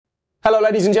Hello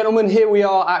ladies and gentlemen, here we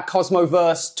are at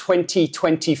Cosmoverse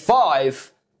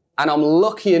 2025 and I'm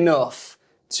lucky enough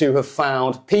to have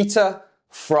found Peter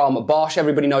from Bosch.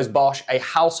 Everybody knows Bosch, a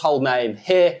household name,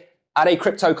 here at a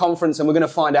crypto conference, and we're going to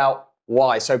find out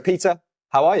why. So Peter,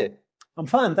 how are you? I'm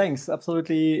fine, thanks.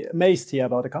 Absolutely amazed here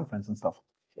about the conference and stuff.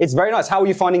 It's very nice. How are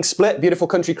you finding Split? Beautiful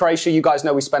country, Croatia. You guys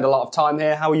know we spend a lot of time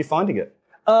here. How are you finding it?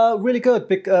 Really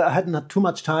good. I hadn't had too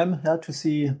much time to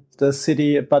see the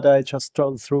city, but I just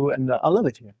strolled through and I love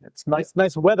it here. It's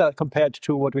nice weather compared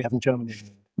to what we have in Germany.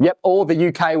 Yep, or the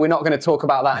UK. We're not going to talk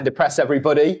about that and depress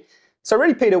everybody. So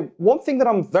really, Peter, one thing that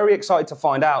I'm very excited to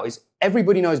find out is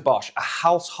everybody knows Bosch, a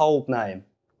household name.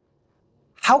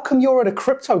 How come you're at a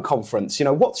crypto conference? You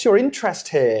know, what's your interest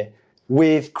here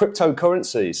with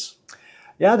cryptocurrencies?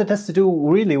 Yeah, that has to do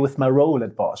really with my role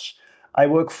at Bosch. I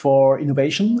work for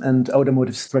innovation and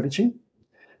automotive strategy.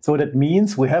 So that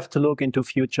means we have to look into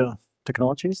future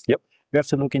technologies. Yep. We have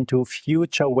to look into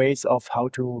future ways of how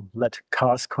to let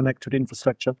cars connect to the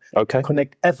infrastructure. Okay.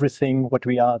 Connect everything what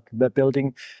we're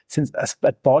building. Since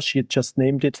at Bosch, you just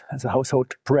named it as a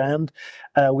household brand,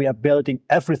 we are building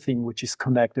everything which is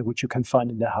connected, which you can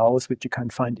find in the house, which you can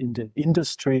find in the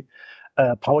industry.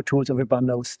 Power tools, everybody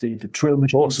knows the drill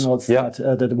machines and all that,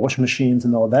 the washing machines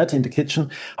and all that in the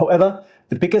kitchen. However,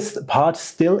 the biggest part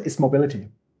still is mobility.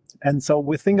 And so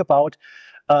we think about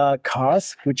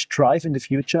cars which drive in the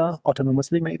future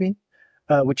autonomously maybe,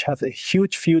 which have a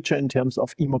huge future in terms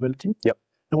of e-mobility. Yep.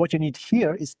 And what you need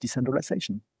here is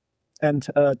decentralization. And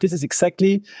this is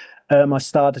exactly, I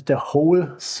started the whole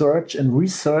search and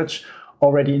research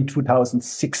already in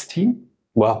 2016.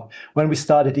 Wow. When we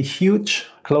started a huge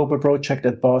global project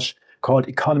at Bosch called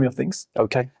Economy of Things.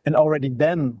 Okay. And already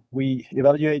then we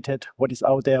evaluated what is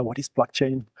out there, what is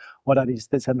blockchain, what are these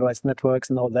decentralized networks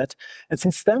and all that. And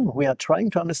since then we are trying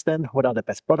to understand what are the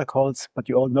best protocols, but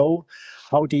you all know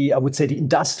how I would say the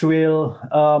industrial,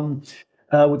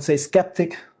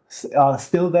 skeptic are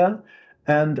still there.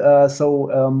 And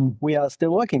so we are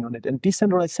still working on it. And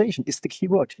decentralization is the key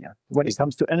word here. When it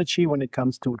comes to energy, when it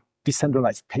comes to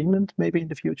decentralized payment, maybe in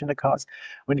the future in the cars,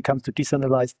 when it comes to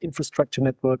decentralized infrastructure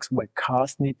networks where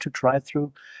cars need to drive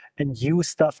through and use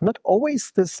stuff, not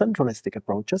always the centralistic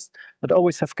approaches, not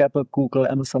always have Apple, Google,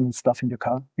 Amazon and stuff in your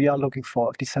car. We are looking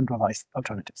for decentralized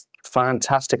alternatives.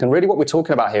 Fantastic. And really what we're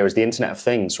talking about here is the Internet of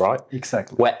Things, right?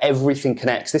 Exactly. Where everything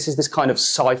connects. This is this kind of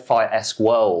sci-fi-esque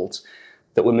world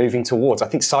that we're moving towards. I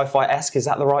think sci-fi-esque, is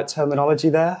that the right terminology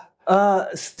there?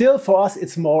 Still for us,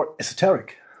 it's more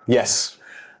esoteric. Yes.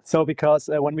 So because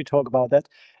when we talk about that,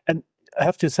 and I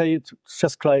have to say it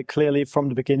just quite clearly from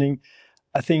the beginning,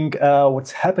 I think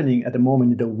what's happening at the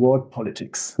moment in the world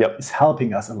politics is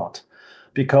helping us a lot.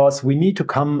 Because we need to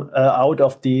come out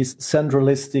of these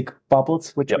centralistic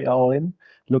bubbles, which we are all in.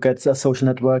 Look at social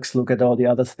networks, look at all the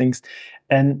other things.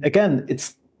 And again,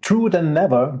 it's true than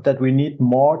never that we need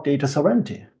more data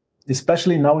sovereignty,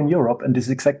 especially now in Europe. And this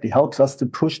exactly helps us to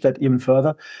push that even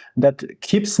further. That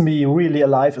keeps me really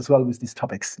alive as well with these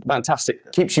topics.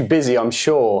 Fantastic. Keeps you busy, I'm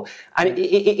sure. And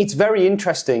it's very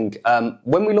interesting.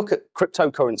 When we look at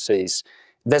cryptocurrencies,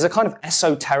 there's a kind of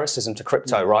esotericism to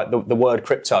crypto, right? The word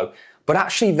crypto. But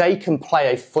actually, they can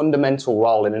play a fundamental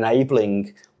role in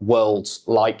enabling worlds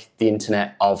like the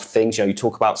Internet of Things. You know, you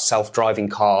talk about self-driving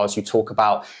cars, you talk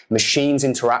about machines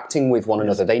interacting with one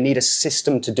another. They need a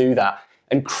system to do that.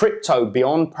 And crypto,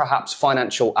 beyond perhaps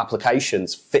financial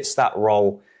applications, fits that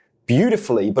role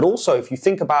beautifully. But also, if you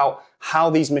think about how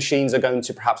these machines are going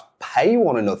to perhaps pay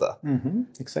one another,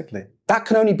 exactly, that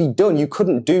can only be done. You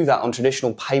couldn't do that on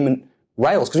traditional payment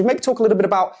rails. Could you maybe talk a little bit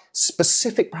about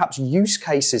specific, perhaps, use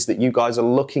cases that you guys are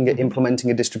looking at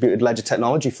implementing a distributed ledger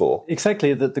technology for?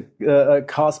 Exactly, the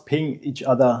cars ping each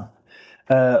other.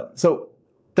 So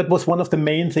that was one of the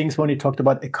main things when we talked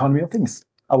about Economy of Things,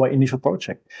 our initial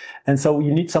project. And so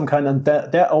you need some kind of,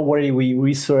 there already we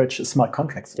research smart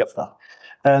contracts and stuff.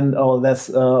 And all this,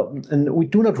 and we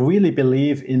do not really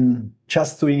believe in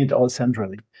just doing it all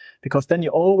centrally. Because then you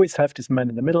always have this man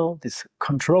in the middle, this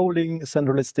controlling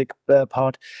centralistic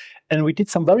part. And we did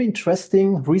some very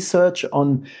interesting research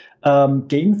on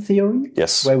game theory,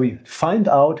 where we find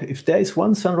out if there is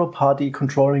one central party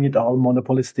controlling it all,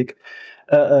 monopolistic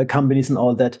companies and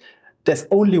all that, there's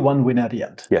only one winner at the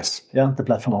end. Yes. Yeah, the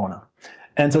platform owner.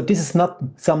 And so this is not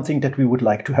something that we would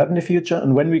like to have in the future.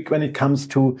 And when it comes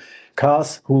to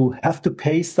cars who have to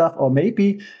pay stuff, or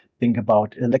maybe think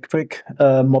about electric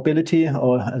mobility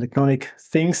or electronic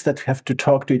things that have to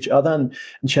talk to each other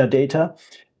and share data,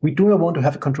 we do not want to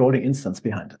have a controlling instance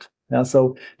behind it. Yeah,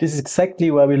 so this is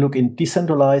exactly where we look in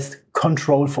decentralized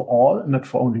control for all, not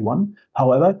for only one.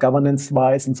 However,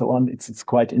 governance-wise and so on, it's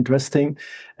quite interesting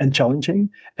and challenging.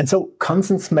 And so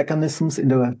consensus mechanisms in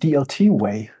the DLT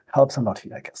way helps a lot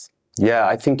here, I guess. Yeah,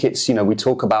 I think it's, we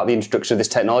talk about the introduction of this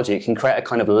technology. It can create a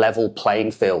kind of level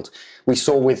playing field. We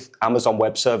saw with Amazon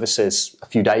Web Services a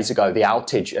few days ago, the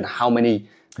outage and how many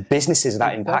businesses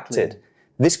that impacted.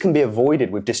 This can be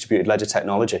avoided with distributed ledger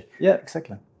technology. Yeah,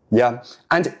 exactly. Yeah.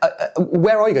 And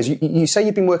where are you guys? You say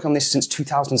you've been working on this since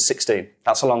 2016.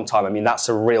 That's a long time. I mean, that's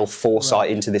a real foresight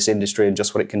into this industry and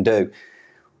just what it can do.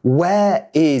 Where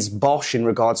is Bosch in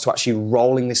regards to actually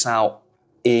rolling this out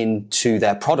into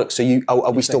their products?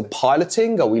 Are we still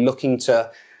piloting? Are we looking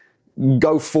to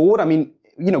go forward? I mean,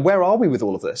 where are we with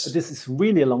all of this? This is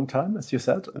really a long time, as you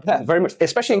said. Yeah, very much,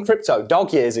 especially in crypto.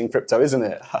 Dog years in crypto, isn't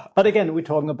it? But again, we're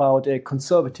talking about a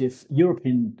conservative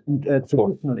European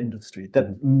traditional industry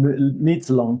that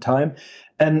needs a long time.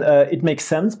 And it makes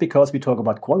sense because we talk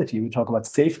about quality, we talk about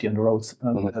safety on the roads,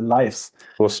 lives.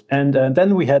 Of course. And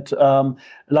then we had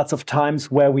lots of times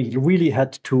where we really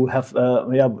had to have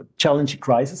challenging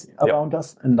crises around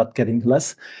us and not getting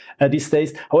less these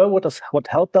days. However, what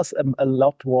helped us a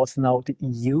lot was now the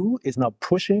EU is now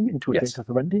pushing into data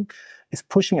sovereignty, is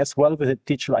pushing as well with a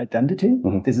digital identity.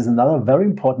 This is another very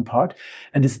important part.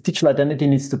 And this digital identity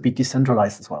needs to be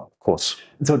decentralized as well. Of course.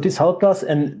 And so this helped us.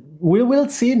 And we will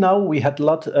see now, we had a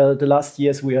lot, the last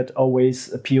years, we had always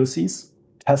POCs,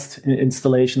 test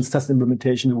installations, test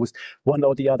implementation with one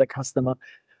or the other customer,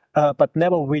 but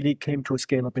never really came to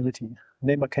scalability,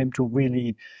 never came to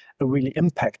really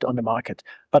impact on the market.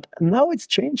 But now it's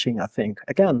changing, I think,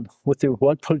 again, with the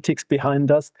world politics behind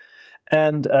us,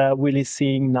 and really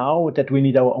seeing now that we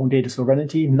need our own data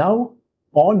sovereignty. Now,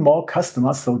 more and more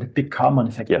customers, so the big car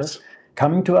manufacturers,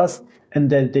 coming to us, and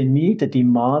then they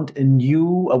demand a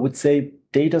new, I would say,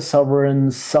 data sovereign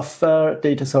software,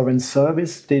 data sovereign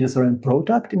service, data sovereign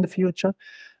product in the future,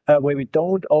 where we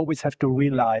don't always have to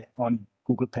rely on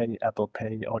Google Pay, Apple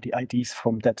Pay, or the IDs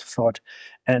from that sort.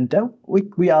 And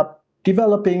we are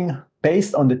developing,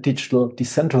 based on the digital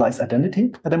decentralized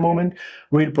identity at the moment,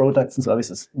 real products and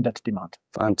services in that demand.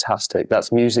 Fantastic.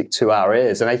 That's music to our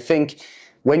ears. And I think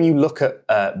when you look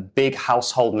at big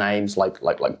household names like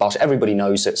Bosch, everybody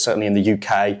knows it, certainly in the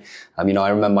UK. I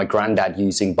remember my granddad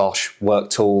using Bosch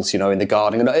work tools, in the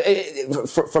garden.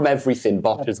 From everything,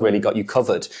 Bosch has really got you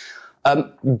covered.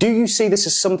 Do you see this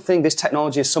as something, this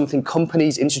technology as something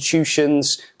companies,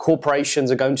 institutions,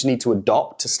 corporations are going to need to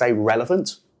adopt to stay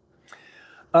relevant?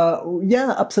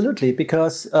 Yeah, absolutely.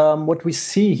 Because what we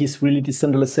see is really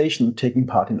decentralization taking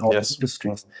part in all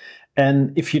industries.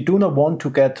 And if you do not want to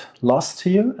get lost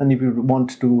here, and if you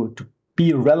want to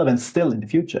be relevant still in the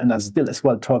future, and I still as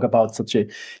well talk about such a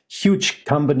huge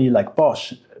company like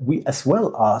Bosch, we as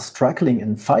well are struggling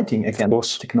and fighting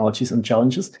against technologies and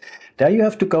challenges. There you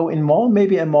have to go in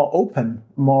maybe a more open,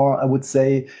 more, I would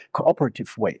say,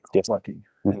 cooperative way of working.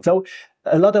 So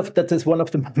a lot of that is one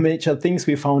of the major things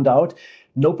we found out.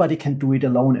 Nobody can do it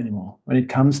alone anymore when it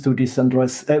comes to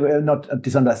decentralized,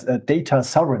 data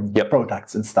sovereign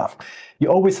products and stuff. You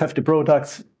always have the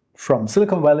products from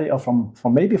Silicon Valley or from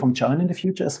maybe from China in the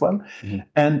future as well.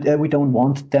 And we don't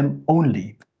want them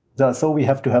only. So we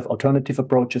have to have alternative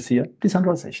approaches here,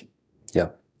 decentralization. Yeah.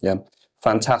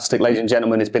 Fantastic. Ladies and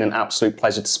gentlemen, it's been an absolute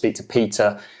pleasure to speak to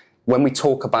Peter. When we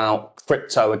talk about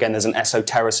crypto, again, there's an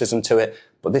esotericism to it,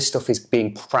 but this stuff is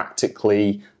being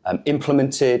practically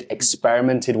implemented,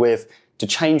 experimented with to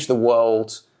change the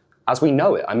world as we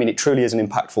know it. It truly is an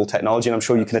impactful technology, and I'm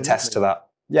sure you can attest to that.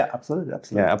 Yeah, absolutely.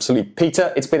 Yeah, absolutely.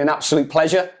 Peter, it's been an absolute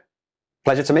pleasure.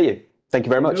 Pleasure to meet you. Thank you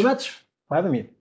very much. Thank you very much for having me.